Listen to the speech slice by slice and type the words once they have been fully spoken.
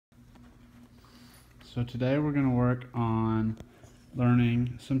So today we're going to work on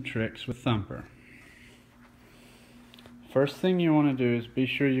learning some tricks with Thumper. First thing you want to do is be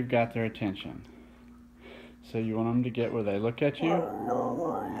sure you've got their attention. So you want them to get where they look at you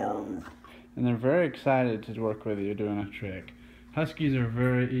and they're very excited to work with you doing a trick. Huskies are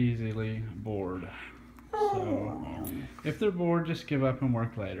very easily bored. So if they're bored, just give up and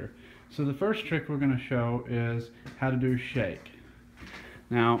work later. So the first trick we're going to show is how to do shake.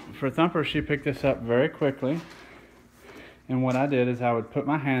 Now for Thumper, she picked this up very quickly. And what I did is I would put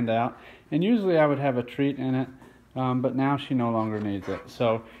my hand out, and usually I would have a treat in it, but now she no longer needs it.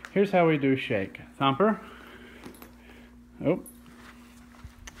 So here's how we do shake. Thumper. Oh.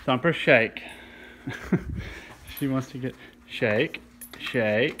 Thumper, shake. She wants to get shake,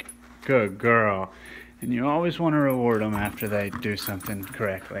 shake. Good girl. And you always want to reward them after they do something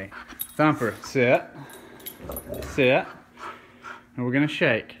correctly. Thumper, sit, sit. And we're going to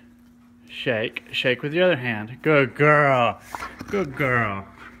shake. Shake. Shake with the other hand. Good girl. Good girl.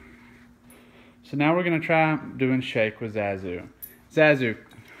 So now we're going to try doing shake with Zazu. Zazu,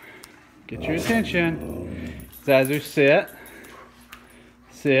 get your attention. Zazu, sit.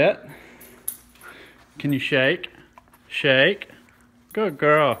 Sit. Can you shake? Shake. Good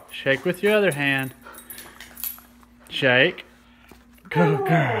girl. Shake with your other hand. Shake. Good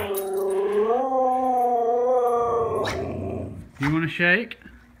girl. You want to shake?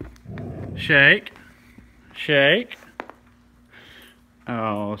 Shake. Shake.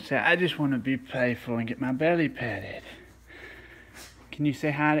 Oh, say, I just want to be playful and get my belly petted. Can you say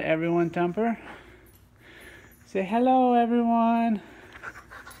hi to everyone, Thumper? Say hello, everyone.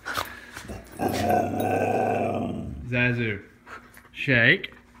 Zazu.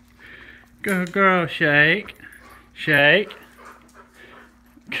 Shake. Good girl, shake. Shake.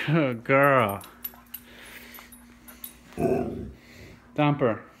 Good girl.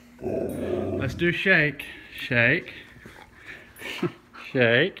 Thumper. Let's do shake. Shake.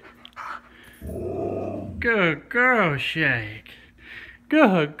 Shake. Good girl, shake.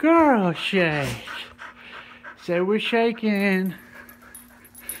 Good girl, shake. Say we're shaking.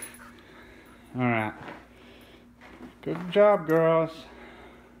 Alright. Good job, girls.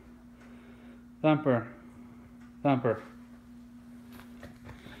 Thumper. Thumper.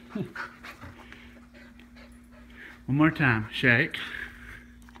 One more time. Shake.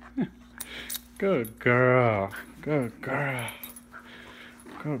 Good girl. Good girl.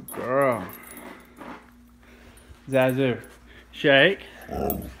 Good girl. Zazu. Shake.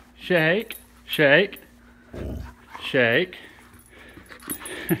 Shake. Shake. Shake.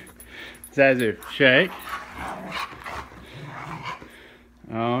 Zazu. Shake.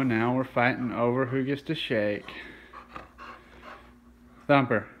 Oh, now we're fighting over who gets to shake.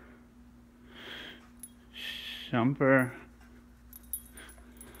 Thumper. Thumper.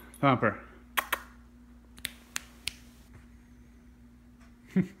 Thumper.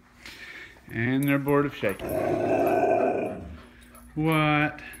 And they're bored of shaking.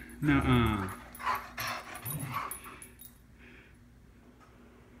 What? Nuh-uh.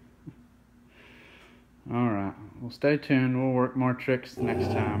 Alright, well stay tuned. We'll work more tricks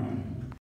next time.